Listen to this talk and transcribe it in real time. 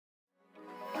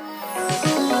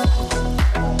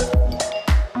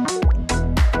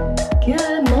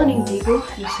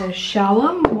Just had a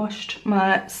shower, washed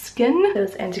my skin. It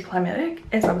was anticlimactic,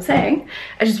 as I was saying.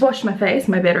 I just washed my face,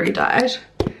 my battery died.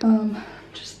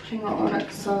 Just putting on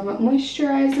some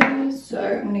moisturizers. So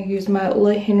I'm gonna use my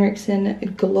Le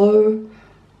Henriksen Glow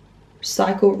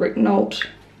Cycle Retinol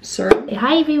Serum.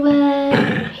 Hi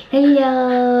everyone!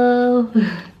 Hello!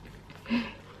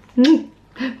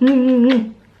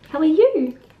 How are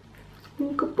you?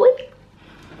 Good boy?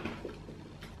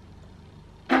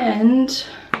 And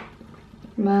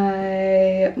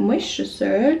my Moisture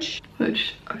Surge,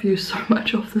 which I've used so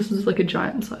much of. This is like a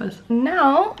giant size.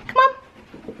 Now, come on.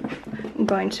 I'm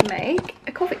going to make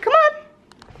a coffee. Come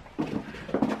on.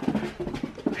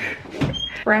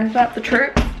 Rounded up the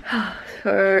troops.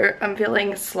 So I'm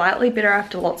feeling slightly better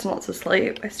after lots and lots of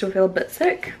sleep. I still feel a bit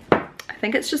sick. I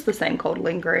think it's just the same cold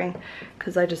lingering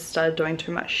because I just started doing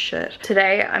too much shit.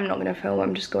 Today I'm not going to film.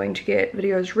 I'm just going to get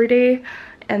videos ready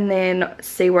and then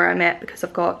see where I'm at because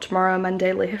I've got tomorrow and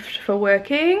Monday left for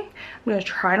working. I'm going to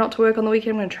try not to work on the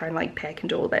weekend. I'm going to try and like pack and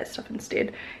do all that stuff instead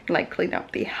and like clean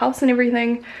up the house and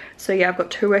everything. So yeah, I've got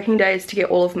 2 working days to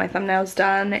get all of my thumbnails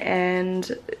done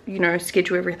and, you know,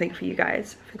 schedule everything for you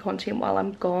guys for content while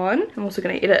I'm gone. I'm also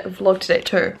going to edit a vlog today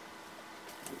too.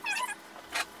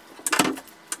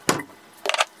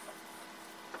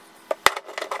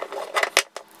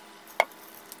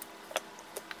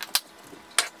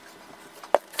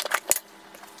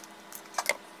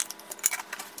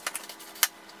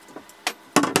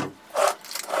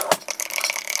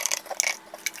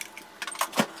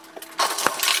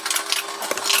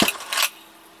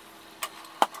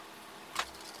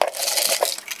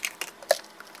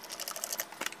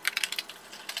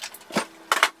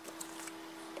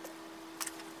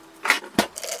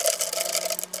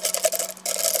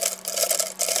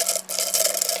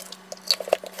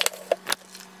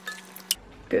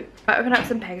 Good. I open up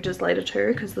some packages later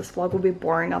too because this vlog will be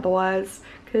boring otherwise,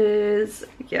 because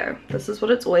yeah, this is what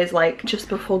it's always like just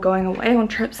before going away on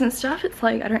trips and stuff. It's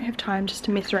like I don't have time just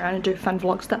to mess around and do fun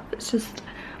vlog stuff. It's just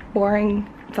boring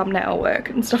thumbnail work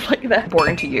and stuff like that.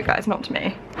 Boring to you guys, not to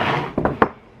me.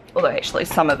 Although actually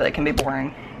some of it can be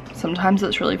boring. Sometimes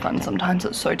it's really fun, sometimes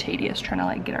it's so tedious trying to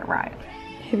like get it right.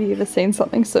 Have you ever seen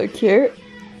something so cute?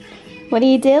 What are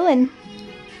you doing?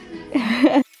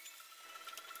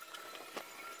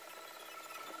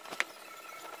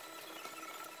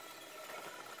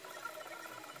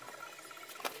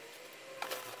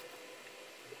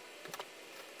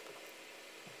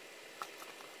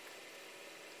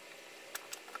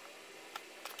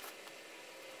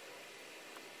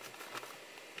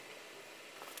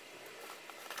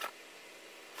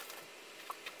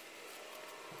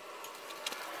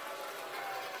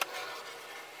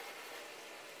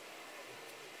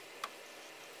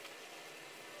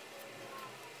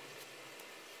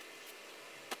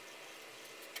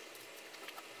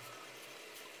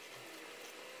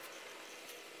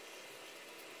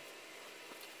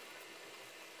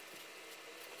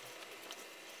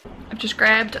 I've just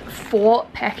grabbed 4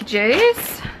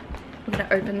 packages. I'm gonna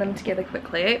open them together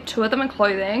quickly. 2 of them are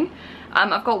clothing.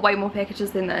 I've got way more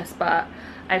packages than this, but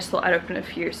I just thought I'd open a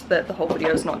few so that the whole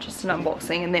video is not just an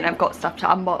unboxing, and then I've got stuff to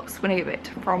unbox when I get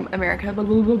back from America. I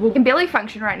can barely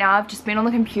function right now. I've just been on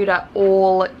the computer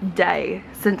all day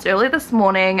since early this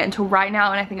morning until right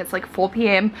now, and I think it's like 4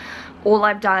 p.m. All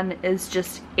I've done is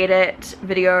just edit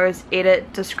videos,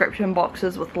 edit description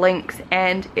boxes with links,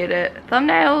 and edit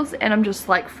thumbnails, and I'm just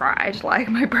like fried. Like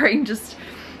my brain just,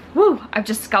 woo, I've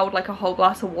just sculled like a whole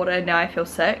glass of water and now I feel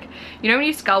sick. You know when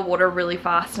you scull water really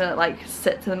fast and it like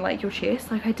sits in like your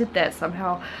chest? Like I did that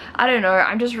somehow. I don't know,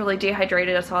 I'm just really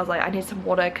dehydrated, so I was like I need some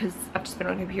water because I've just been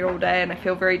on the computer all day and I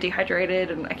feel very dehydrated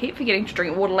and I keep forgetting to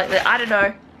drink water lately. I don't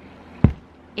know.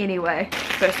 Anyway,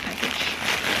 first package.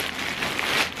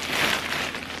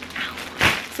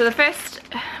 So the first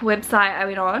website I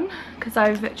went on, because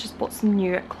I've just bought some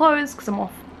new clothes because I'm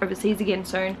off overseas again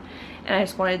soon and I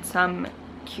just wanted some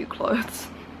cute clothes.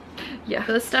 Yeah,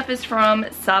 so this stuff is from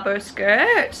Sabo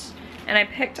Skirt, and I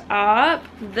picked up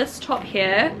this top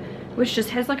here which just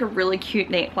has like a really cute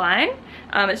neckline.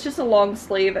 It's just a long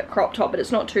sleeve crop top, but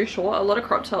it's not too short. A lot of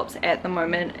crop tops at the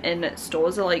moment in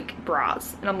stores are like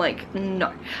bras, and I'm like,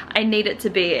 no, I need it to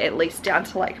be at least down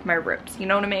to like my ribs, you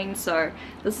know what I mean? So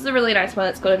this is a really nice one.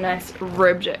 It's got a nice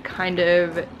ribbed kind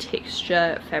of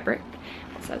texture fabric.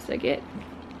 What size did I get?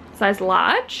 Size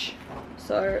large.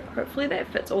 So hopefully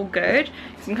that fits all good,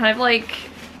 because I'm kind of like,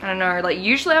 I don't know, like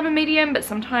usually I'm a medium, but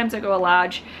sometimes I go a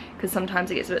large because sometimes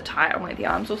it gets a bit tight on like the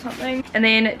arms or something. And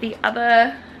then the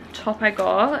other top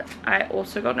I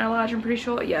also got in a large, I'm pretty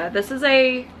sure. Yeah, this is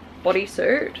a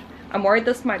bodysuit I'm worried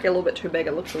this might be a little bit too big.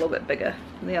 It looks a little bit bigger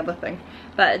than the other thing.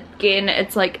 But again,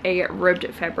 it's like a ribbed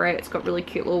fabric. It's got really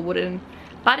cute little wooden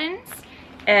buttons.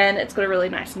 And it's got a really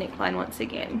nice neckline once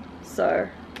again. So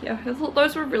yeah, I thought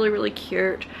those were really, really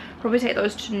cute. Probably take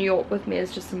those to New York with me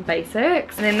as just some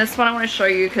basics. And then this one I want to show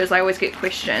you because I always get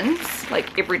questions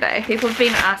like every day. People have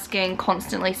been asking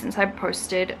constantly since I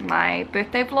posted my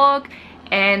birthday vlog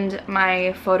and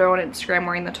my photo on Instagram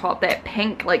wearing the top, that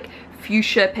pink, like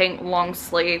fuchsia pink long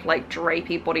sleeve, like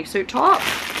drapey bodysuit top,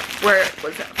 where it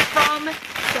was from.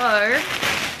 So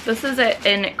this is it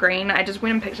in green. I just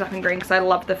went and picked it up in green because I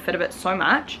love the fit of it so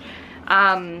much.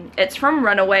 It's from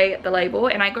Runaway, the label,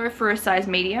 and I go for a size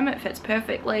medium. It fits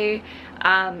perfectly.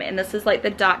 And this is like the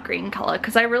dark green color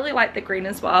because I really like the green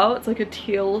as well. It's like a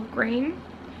teal green,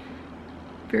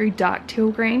 very dark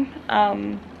teal green.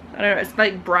 I don't know, it's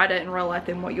like brighter in real life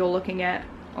than what you're looking at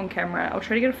on camera. I'll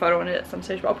try to get a photo on it at some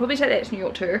stage, but I'll probably take that to New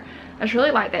York too. I just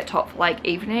really like that top for like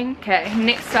evening. Okay,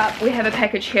 next up we have a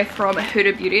package here from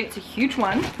Huda Beauty. It's a huge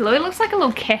one. He looks like a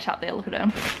little cat up there, look at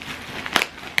him.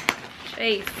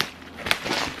 Jeez.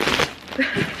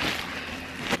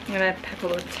 I'm gonna pick a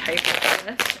little tape of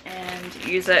this and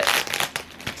use it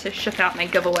to ship out my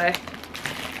giveaway.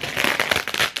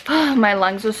 Oh, my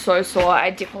lungs are so sore. I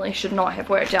definitely should not have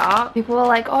worked out. People are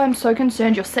like, oh, I'm so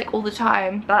concerned you're sick all the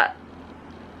time, but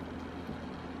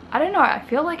I don't know, I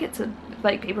feel like it's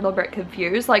like people are a bit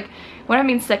confused. Like when I've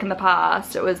been sick in the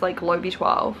past, it was like low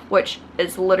B12, which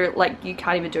is literally like you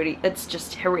can't even do it. It's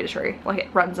just hereditary, like it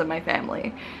runs in my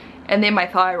family. And then my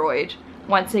thyroid,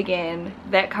 once again,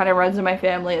 that kind of runs in my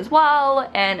family as well,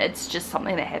 and it's just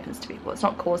something that happens to people. It's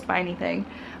not caused by anything.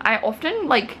 I often,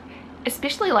 like,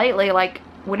 especially lately, like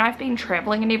when I've been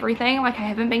traveling and everything, like I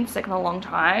haven't been sick in a long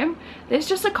time, there's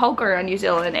just a cold going around New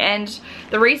Zealand. And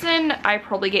the reason I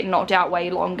probably get knocked out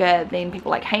way longer than people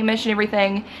like Hamish and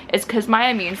everything is because my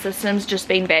immune system's just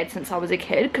been bad since I was a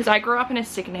kid, because I grew up in a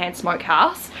secondhand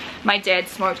smokehouse. My dad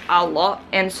smoked a lot,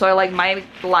 and so like my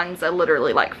lungs are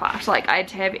literally like fucked. Like I had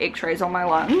to have x-rays on my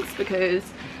lungs because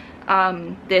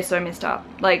they're so messed up.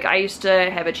 Like I used to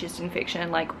have a chest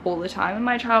infection like all the time in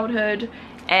my childhood,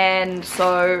 and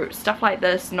so stuff like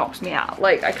this knocks me out.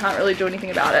 Like I can't really do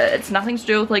anything about it. It's nothing to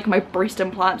do with like my breast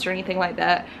implants or anything like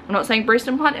that. I'm not saying breast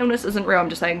implant illness isn't real. I'm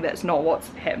just saying that's not what's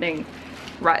happening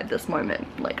right at this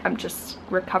moment. Like I'm just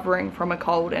recovering from a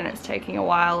cold and it's taking a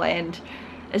while, and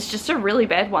it's just a really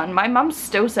bad one. My mum's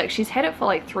still sick. She's had it for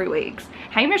like 3 weeks.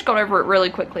 Hamish got over it really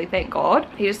quickly, thank God.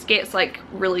 He just gets like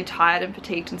really tired and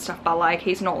fatigued and stuff, but like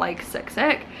he's not like sick.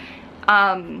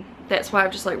 That's why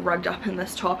I've just like rugged up in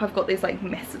this top. I've got these like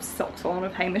massive socks on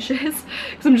of Hamish's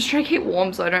because I'm just trying to keep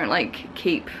warm so I don't like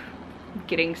keep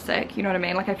getting sick, you know what I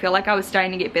mean? Like I feel like I was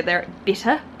starting to get better,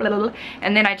 blah, blah, blah.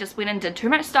 And then I just went and did too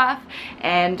much stuff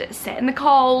and sat in the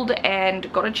cold and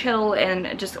got a chill, and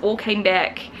it just all came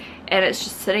back, and it's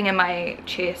just sitting in my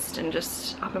chest and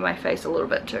just up in my face a little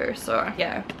bit too. So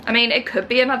yeah, I mean it could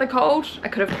be another cold. I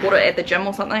could have caught it at the gym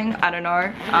or something, I don't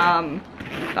know.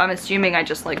 I'm assuming I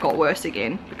just like got worse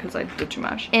again because I did too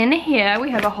much. In here we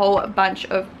have a whole bunch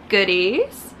of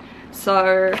goodies.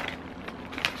 So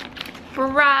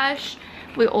brush,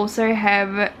 we also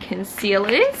have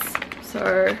concealers.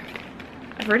 So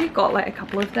I've already got like a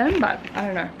couple of them, but I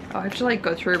don't know, I'll have to like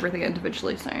go through everything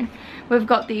individually soon. We've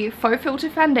got the Faux Filter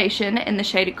foundation in the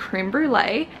shade Creme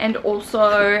Brulee, and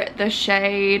also the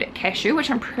shade Cashew, which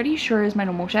I'm pretty sure is my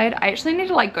normal shade. I actually need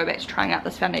to like go back to trying out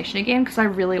this foundation again because I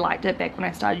really liked it back when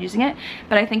I started using it,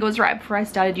 but I think it was right before I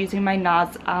started using my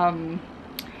NARS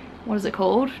what is it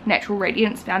called, Natural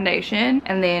Radiance foundation,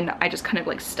 and then I just kind of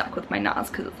like stuck with my NARS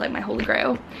because it's like my holy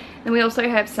grail. Then we also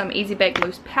have some Easy Bake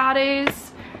loose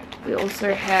powders. We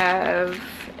also have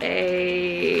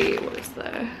a, what is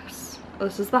this? Oh,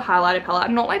 this is the highlighter palette.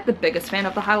 I'm not like the biggest fan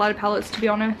of the highlighter palettes, to be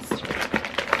honest.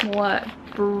 More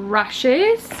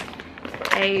brushes,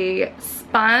 a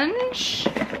sponge,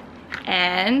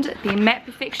 and the Matte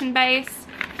Perfection base,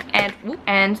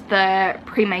 and the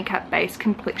pre-makeup base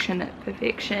Complexion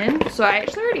Perfection. So I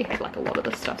actually already had like a lot of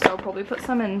this stuff, so I'll probably put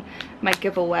some in my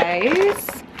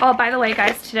giveaways. Oh, by the way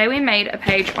guys, today we made a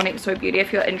page on EXO Beauty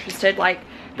if you're interested. Like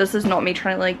this is not me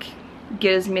trying to like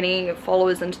get as many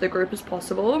followers into the group as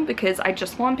possible, because I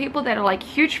just want people that are like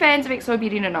huge fans of EXO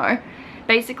Beauty to know.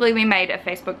 Basically we made a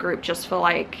Facebook group just for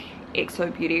like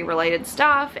EXO Beauty related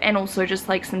stuff, and also just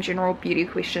like some general beauty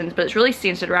questions, but it's really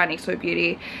centered around EXO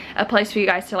Beauty, a place for you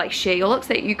guys to like share your looks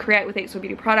that you create with EXO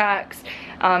Beauty products,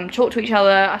 talk to each other,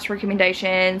 ask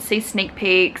recommendations, see sneak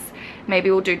peeks. Maybe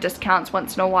we'll do discounts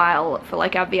once in a while for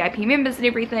like our VIP members and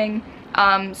everything.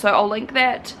 So I'll link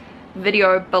that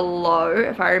video below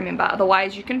if I remember.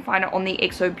 Otherwise you can find it on the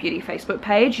XO Beauty Facebook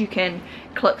page. You can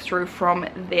click through from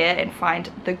there and find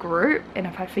the group, and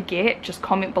if I forget, just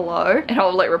comment below and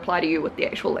I'll like reply to you with the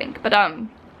actual link. But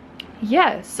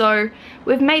yeah, so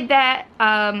we've made that.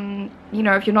 You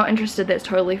know, if you're not interested, that's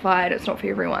totally fine, it's not for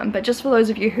everyone, but just for those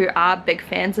of you who are big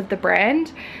fans of the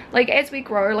brand, like as we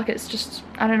grow, like it's just,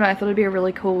 I don't know, I thought it'd be a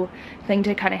really cool thing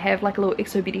to kind of have like a little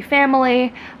XO Beauty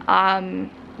family.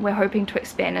 We're hoping to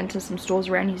expand into some stores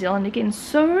around New Zealand again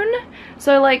soon,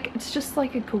 so like it's just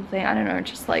like a cool thing, I don't know,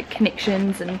 just like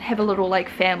connections and have a little like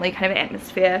family kind of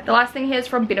atmosphere. The last thing here is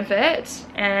from Benefit,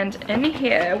 and in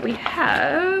here we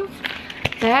have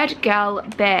Bad Gal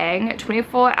Bang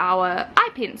 24-hour eye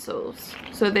pencils.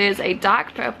 So there's a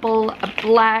dark purple, a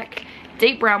black,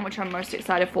 deep brown, which I'm most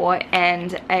excited for,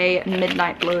 and a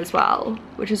midnight blue as well,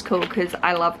 which is cool because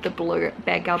I love the blue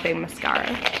Bad Gal Bang mascara.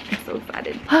 I'm so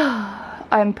excited.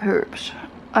 I'm pooped.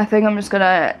 I think I'm just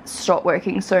gonna stop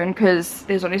working soon because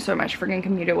there's only so much friggin'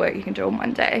 computer work you can do in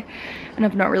one day, and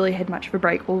I've not really had much of a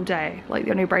break all day. Like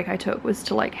the only break I took was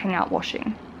to like hang out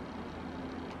washing.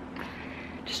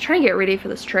 Just trying to get ready for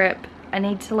this trip. I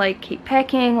need to like keep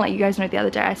packing. Like you guys know, the other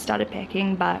day I started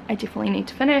packing, but I definitely need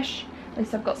to finish. At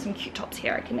least I've got some cute tops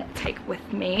here I can take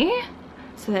with me,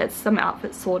 so that's some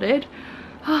outfits sorted.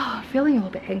 Oh, feeling a little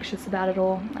bit anxious about it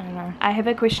all. I don't know. I have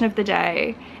a question of the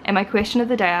day, and my question of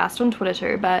the day I asked on Twitter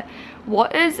too, but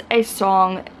what is a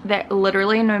song that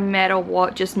literally no matter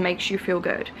what just makes you feel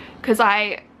good? Because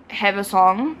I have a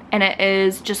song and it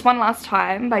is Just One Last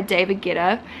Time by David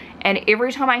Guetta, and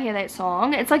every time I hear that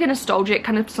song, it's like a nostalgic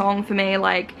kind of song for me.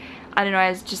 Like, I don't know,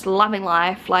 it's just loving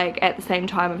life like at the same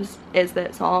time as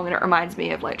that song, and it reminds me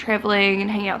of like traveling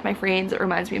and hanging out with my friends. It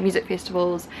reminds me of music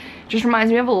festivals. It just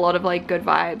reminds me of a lot of like good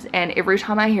vibes, and every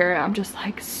time I hear it I'm just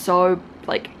like so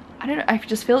like, I don't know, I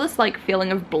just feel this like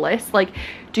feeling of bliss. Like,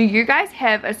 do you guys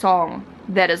have a song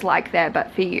that is like that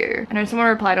but for you? I know someone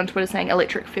replied on Twitter saying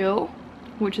Electric Feel,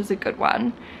 which is a good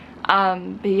one.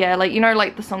 But yeah, like, you know,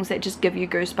 like the songs that just give you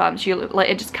goosebumps, you like,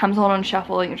 it just comes on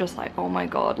shuffle and you're just like, oh my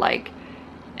god, like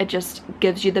it just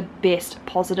gives you the best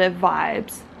positive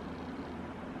vibes.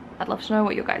 I'd love to know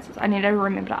what your guys is. I need to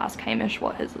remember to ask Hamish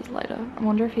what his is later. I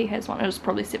wonder if he has one. It's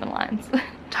probably 7 lines.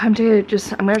 Time to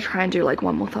just, I'm gonna try and do like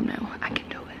one more thumbnail. I can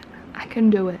do it. I can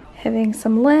do it. Having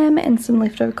some lamb and some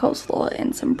leftover coleslaw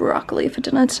and some broccoli for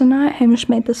dinner tonight. Hamish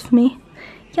made this for me.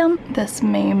 Yum. This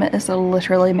meme is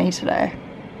literally me today.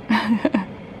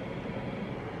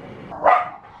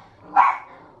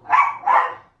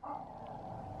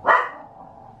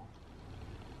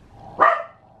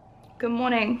 Good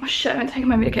morning. Oh shit, I haven't taken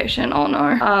my medication. Oh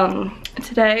no.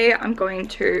 Today I'm going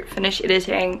to finish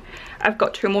editing. I've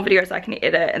got 2 more videos I can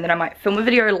edit, and then I might film a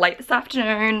video late this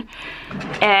afternoon,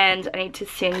 and I need to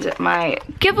send my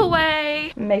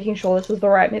giveaway. I'm making sure this is the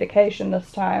right medication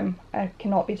this time. I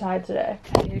cannot be tired today.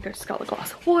 I need to go scull a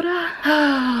glass of water.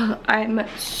 I'm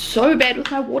so bad with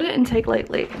my water intake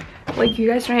lately. Like, you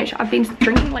guys don't actually, I've been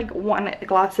drinking like 1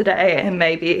 glass a day and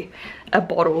maybe a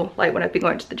bottle like when I've been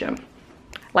going to the gym.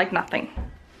 Like nothing.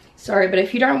 Sorry, but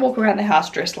if you don't walk around the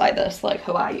house dressed like this, like,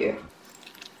 who are you?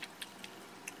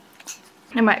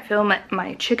 I might film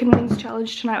my chicken wings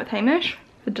challenge tonight with Hamish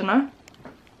for dinner,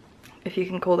 if you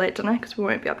can call that dinner, because we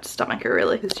won't be able to stomach it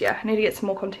really. Because yeah, I need to get some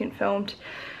more content filmed.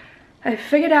 I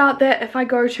figured out that if I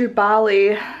go to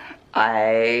Bali,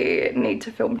 I need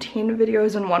to film 10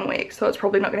 videos in 1 week, so it's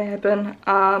probably not going to happen.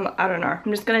 I don't know.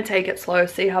 I'm just going to take it slow,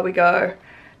 see how we go.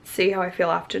 See how I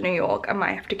feel after New York. I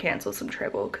might have to cancel some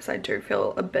travel because I do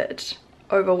feel a bit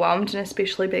overwhelmed, and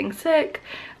especially being sick.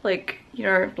 Like, you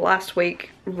know, last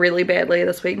week really badly,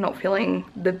 this week not feeling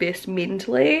the best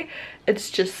mentally.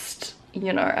 It's just,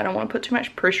 you know, I don't want to put too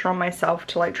much pressure on myself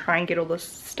to like try and get all this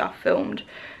stuff filmed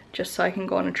just so I can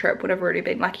go on a trip when I've already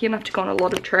been lucky enough to go on a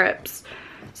lot of trips.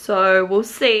 So we'll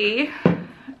see.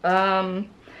 I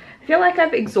feel like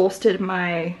I've exhausted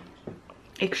my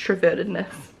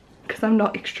extrovertedness, because I'm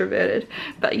not extroverted,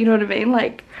 but you know what I mean.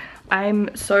 Like,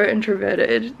 I'm so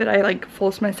introverted that I like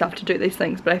force myself to do these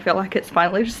things, but I feel like it's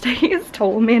finally just taking its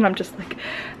toll on me, and I'm just like,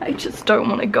 I just don't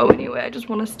want to go anywhere. I just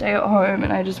want to stay at home,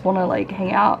 and I just want to like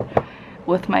hang out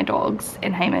with my dogs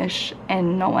and Hamish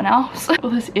and no one else. Oh,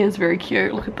 this is very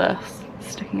cute. Look at this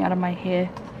sticking out of my hair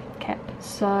cap.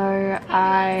 So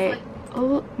I'm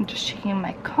just checking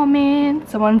my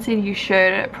comments. Someone said you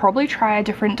should probably try a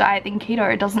different diet than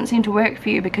keto. It doesn't seem to work for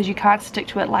you because you can't stick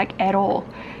to it like at all.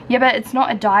 Yeah, but it's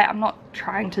not a diet. I'm not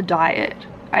trying to diet.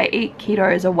 I eat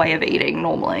keto as a way of eating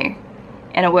normally,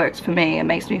 and it works for me. It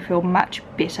makes me feel much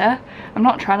better. I'm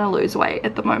not trying to lose weight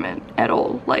at the moment at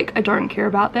all. Like, I don't care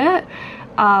about that.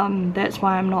 That's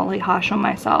why I'm not like harsh on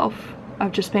myself.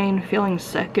 I've just been feeling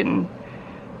sick and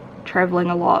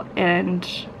traveling a lot, and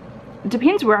it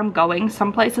depends where I'm going.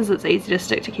 Some places it's easy to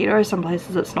stick to keto, some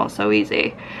places it's not so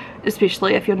easy,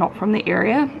 especially if you're not from the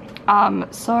area.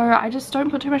 So I just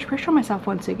don't put too much pressure on myself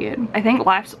once again. I think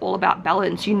life's all about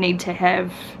balance. You need to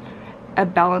have a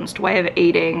balanced way of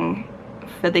eating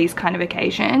for these kind of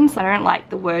occasions. I don't like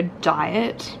the word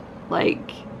diet.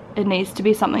 Like, it needs to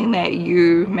be something that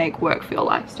you make work for your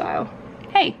lifestyle.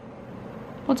 Hey,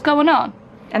 what's going on?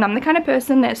 And I'm the kind of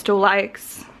person that still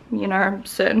likes, you know,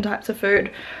 certain types of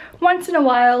food once in a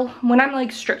while. When I'm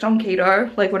like strict on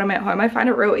keto, like when I'm at home, I find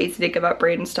it real easy to give up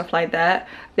bread and stuff like that.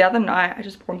 The other night I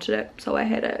just wanted it, so I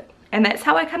had it. And that's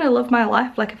how I kind of live my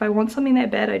life. Like if I want something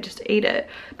that bad, I just eat it.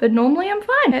 But normally I'm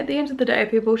fine. At the end of the day,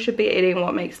 people should be eating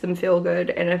what makes them feel good.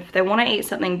 And if they want to eat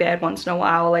something bad once in a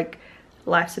while, like,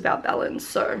 life's about balance,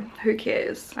 so who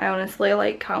cares? I honestly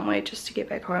like can't wait just to get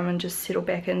back home and just settle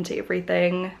back into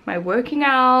everything. My working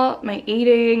out, my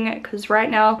eating, because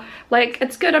right now, like,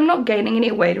 it's good. I'm not gaining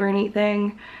any weight or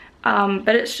anything.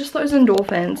 But it's just those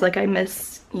endorphins. Like I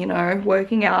miss, you know,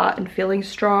 working out and feeling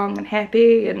strong and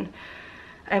happy, and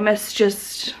I miss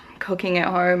just cooking at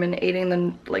home and eating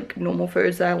the like normal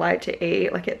foods that I like to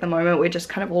eat. Like at the moment we're just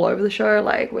kind of all over the show.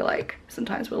 Like we're like,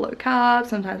 sometimes we're low carb,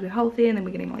 sometimes we're healthy, and then we're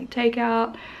getting like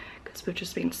takeout because we've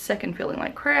just been sick and feeling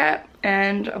like crap.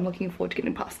 And I'm looking forward to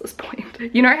getting past this point.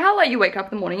 You know how like you wake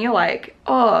up in the morning, you're like,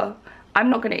 oh,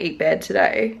 I'm not gonna eat bad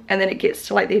today, and then it gets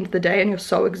to like the end of the day and you're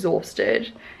so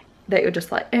exhausted that you're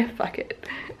just like, eh, fuck it.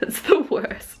 It's the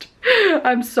worst.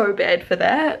 I'm so bad for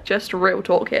that. Just real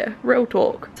talk here, real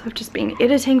talk. So I've just been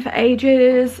editing for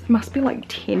ages. It must be like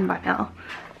 10 by now.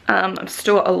 I've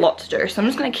still a lot to do, so I'm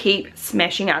just gonna keep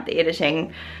smashing out the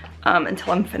editing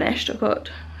until I'm finished. I've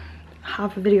got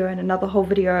half a video and another whole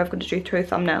video. I've got to do 2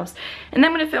 thumbnails, and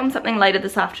then I'm gonna film something later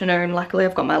this afternoon. Luckily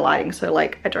I've got my lighting, so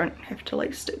like I don't have to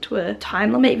like stick to a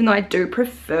time limit, even though I do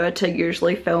prefer to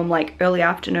usually film like early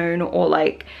afternoon or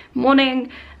like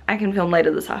morning. I can film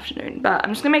later this afternoon, but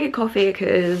I'm just gonna make a coffee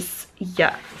because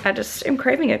yeah, I just am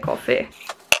craving a coffee.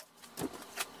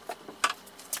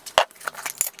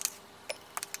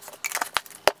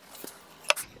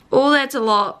 Oh, that's a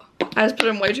lot. I just put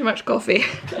in way too much coffee.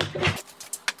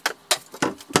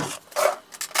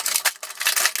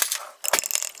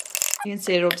 You can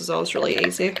see it all dissolves really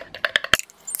easy.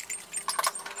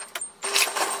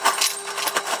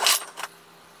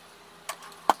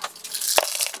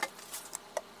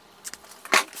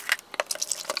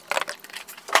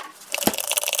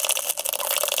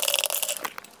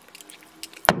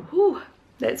 Whew,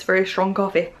 that's very strong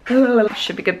coffee.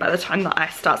 Should be good by the time the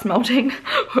ice starts melting,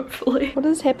 hopefully. What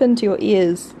has happened to your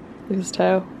ears, Lucas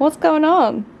Tail? What's going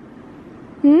on?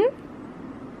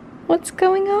 What's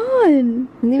going on?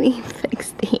 Let me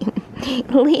fix them.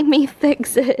 Let me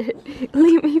fix it.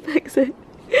 Let me fix it.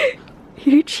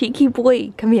 You cheeky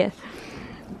boy. Come here.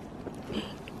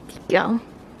 Yeah.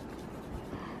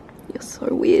 You're so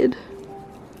weird.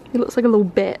 He looks like a little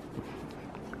bat.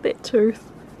 That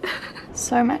tooth.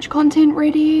 So much content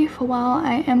ready for while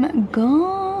I am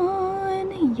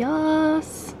gone.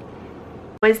 Yes.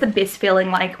 Always the best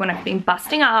feeling, like when I've been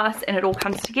busting ass and it all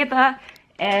comes together.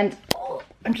 And oh,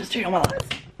 I'm just doing all my lights.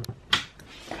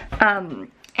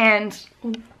 And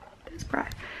oh, that's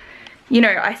bright. You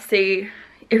know, I see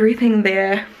everything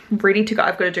there ready to go.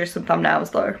 I've got to do some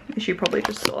thumbnails though, as you probably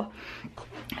just saw,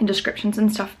 and descriptions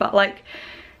and stuff. But like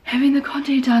having the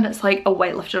content done, it's like a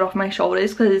weight lifted off my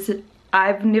shoulders, because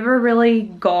I've never really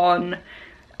gone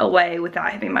away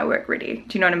without having my work ready.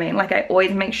 Do you know what I mean? Like I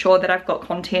always make sure that I've got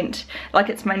content, like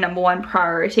it's my #1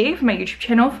 priority for my YouTube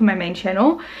channel, for my main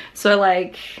channel. So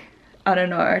like, I don't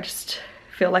know, I just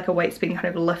feel like a weight's been kind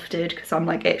of lifted because I'm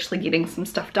like actually getting some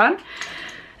stuff done.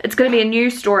 It's gonna be a new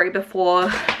story before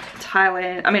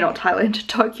Thailand, I mean not Thailand,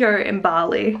 Tokyo and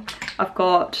Bali. I've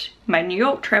got my New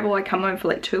York travel. I come home for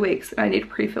like 2 weeks and I need to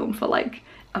pre-film for like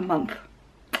a month.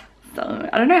 So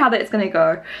I don't know how that's gonna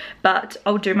go, but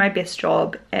I'll do my best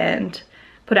job and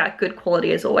put out good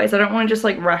quality as always. I don't want to just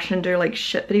like rush and do like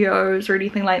shit videos or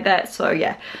anything like that. So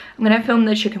yeah, I'm gonna film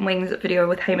the chicken wings video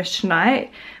with Hamish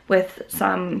tonight with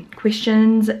some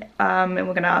questions, and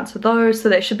we're gonna answer those. So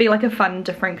that should be like a fun,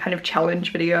 different kind of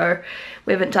challenge video.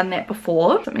 We haven't done that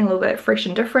before, something a little bit fresh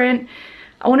and different.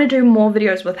 I want to do more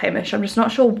videos with Hamish. I'm just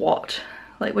not sure what.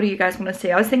 Like, what do you guys want to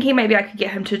see? I was thinking maybe I could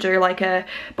get him to do like a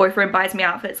boyfriend buys me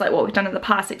outfits, like what we've done in the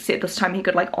past, except this time he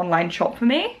could like online shop for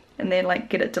me and then like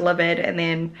get it delivered, and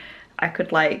then I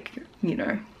could like, you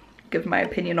know, give my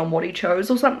opinion on what he chose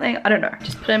or something. I don't know.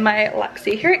 Just put in my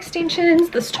Luxie hair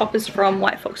extensions. This top is from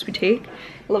White Fox Boutique.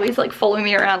 Louie's like following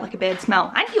me around like a bad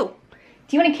smell. Aren't you?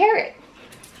 Do you want a carrot?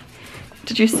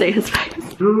 Did you see his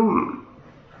face?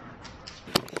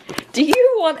 Do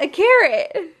you want a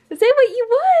carrot? Is that what you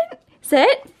want?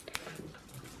 Sit.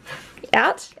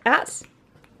 Out, out.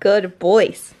 Good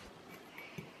boys.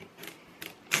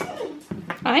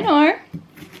 I know.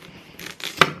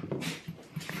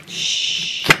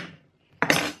 Shh.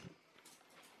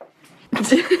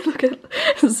 Look at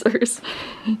Zeus.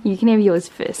 You can have yours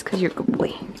first because you're a good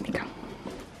boy. There you go.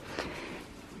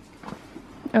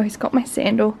 Oh, he's got my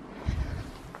sandal.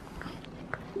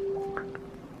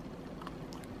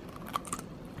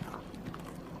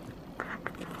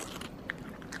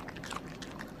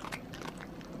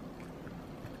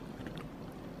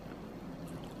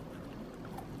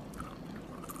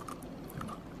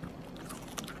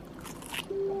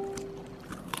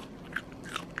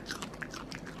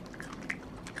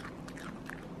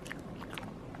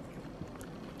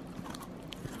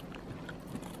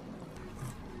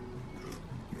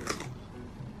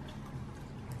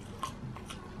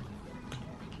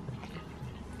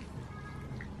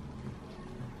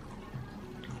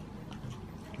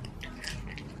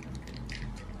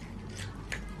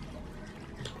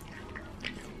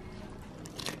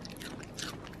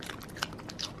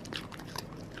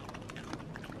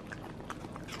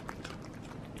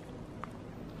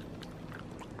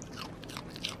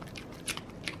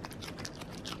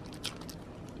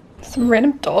 Some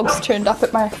random dogs turned up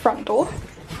at my front door.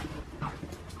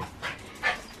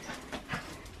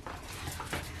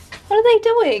 What are they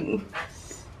doing?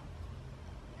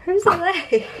 Who's are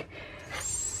they?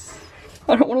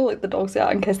 I don't want to let the dogs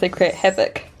out in case they create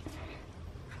havoc.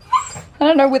 I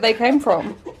don't know where they came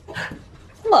from.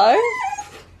 Hello?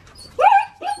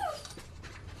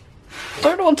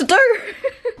 Don't know what to do.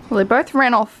 Well, they both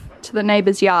ran off to the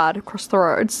neighbour's yard across the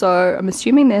road, so I'm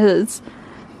assuming they're his.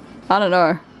 I don't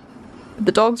know.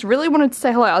 The dogs really wanted to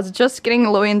say hello. I was just getting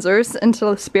Louie and Zeus into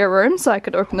the spare room so I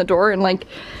could open the door and like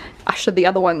usher the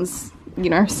other ones, you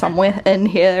know, somewhere in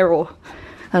here, or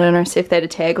I don't know, see if they had a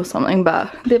tag or something,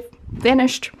 but they've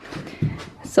vanished.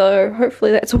 So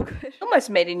hopefully that's all good.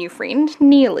 Almost made a new friend,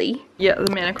 nearly. Yeah,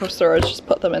 the man across the road just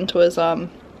put them into his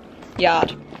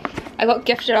yard. I got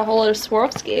gifted a whole lot of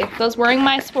Swarovski. I was wearing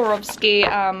my Swarovski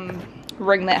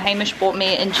ring that Hamish bought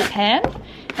me in Japan,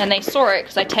 and they saw it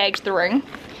because I tagged the ring.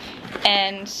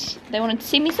 And they wanted to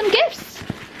send me some gifts.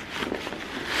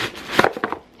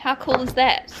 How cool is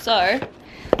that? So,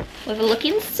 we'll have a look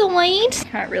inside.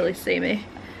 Can't really see me.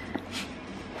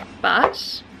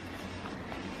 But,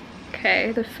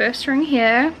 okay, the first ring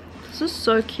here. This is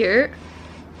so cute.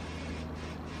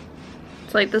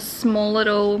 It's like this small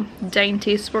little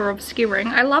dainty Swarovski ring.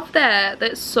 I love that.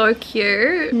 That's so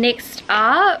cute. Next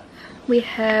up, we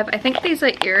have, I think these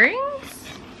are earrings.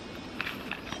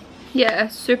 Yeah,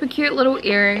 super cute little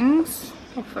earrings.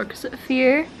 I'll focus it for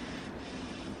you.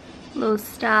 Little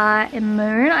star and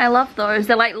moon. I love those.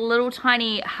 They're like little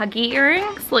tiny huggy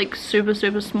earrings. Like super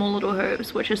small little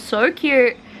hoops, which is so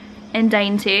cute and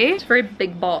dainty. It's a very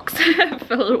big box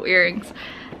for little earrings.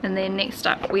 And then next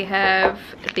up we have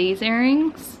these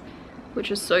earrings,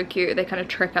 which is so cute. They kind of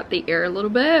track up the ear a little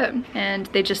bit. And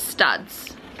they're just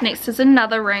studs. Next is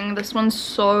another ring. This one's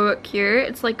so cute.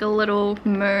 It's like a little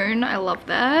moon. I love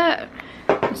that.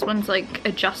 This one's like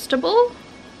adjustable.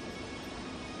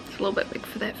 It's a little bit big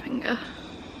for that finger.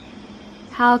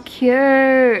 How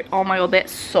cute. Oh my god,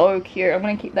 that's so cute. I'm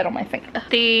gonna keep that on my finger.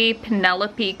 The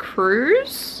Penelope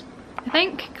Cruz, I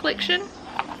think, collection.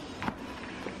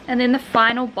 And then the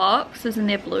final box is in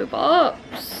their blue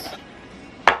box.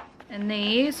 And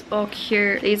these are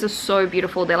cute. These are so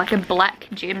beautiful. They're like a black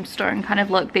gemstone kind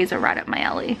of look. These are right up my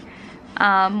alley.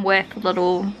 With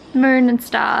little moon and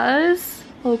stars.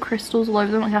 Little crystals all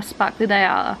over them. Look how sparkly they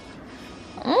are.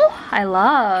 Oh, I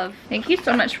love. Thank you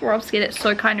so much, Swarovski. That's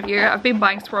so kind of you. I've been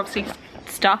buying Swarovski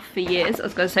stuff for years. I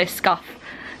was going to say scuff.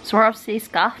 Swarovski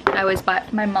scuff. I always buy it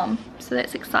for my mum. So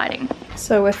that's exciting.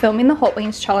 So we're filming the Hot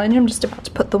Wings challenge. I'm just about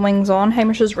to put the wings on.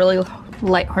 Hamish is really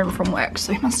late home from work,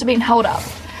 so he must have been held up.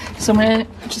 So I'm gonna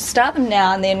just start them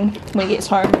now, and then when he gets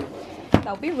home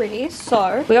they'll be ready.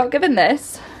 So we got given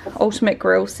this ultimate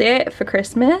grill set for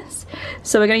Christmas,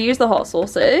 so we're gonna use the hot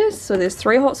sauces. So there's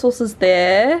 3 hot sauces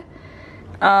there,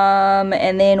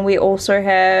 and then we also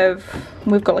have,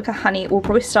 we've got like a honey, we'll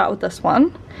probably start with this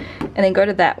one and then go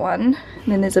to that one, and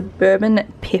then there's a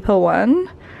bourbon pepper one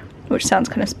which sounds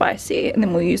kind of spicy, and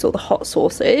then we'll use all the hot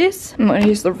sauces. I'm gonna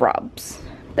use the rubs.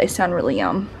 They sound really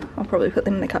yum. I'll probably put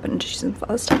them in the cupboard and just use them for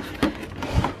other stuff.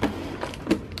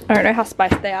 I don't know how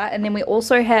spicy they are. And then we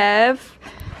also have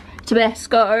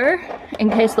Tabasco, in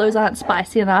case those aren't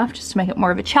spicy enough, just to make it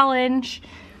more of a challenge.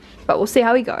 but we'll see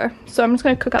how we go. So I'm just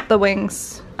going to cook up the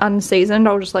wings unseasoned.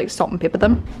 I'll just like salt and pepper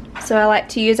them. So I like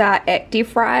to use our active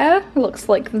fryer. It looks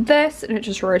like this and it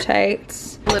just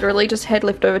rotates. Literally just had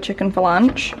leftover chicken for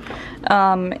lunch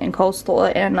and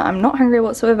coleslaw, and I'm not hungry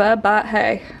whatsoever, but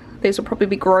hey, these will probably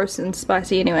be gross and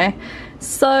spicy anyway.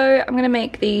 So I'm gonna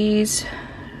make these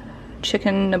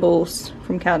chicken nibbles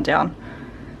from Countdown.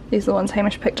 These are the ones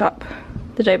Hamish picked up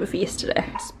the day before yesterday.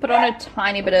 Just put on a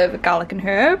tiny bit of garlic and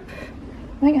herb.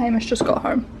 I think Hamish just got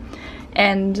home.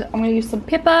 And I'm gonna use some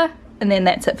pepper, and then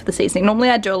that's it for the seasoning. Normally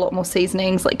I do a lot more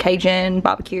seasonings like Cajun,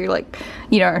 barbecue, like,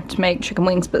 you know, to make chicken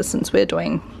wings, but since we're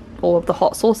doing all of the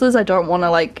hot sauces, I don't want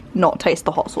to like not taste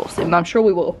the hot sauce, and I'm sure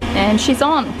we will. And she's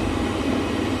on.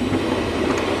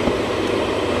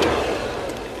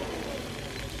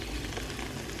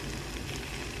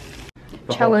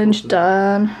 Challenge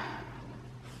done.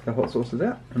 The hot sauce is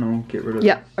out, and I'll get rid of it.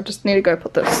 Yeah, I just need to go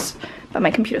put this by my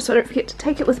computer so I don't forget to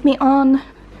take it with me on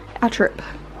our trip.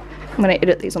 I'm gonna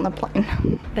edit these on the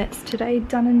plane. That's today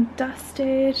done and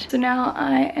dusted. So now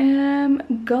I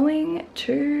am going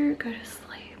to go to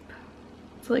sleep.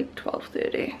 It's like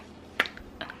 12:30.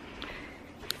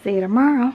 See you tomorrow.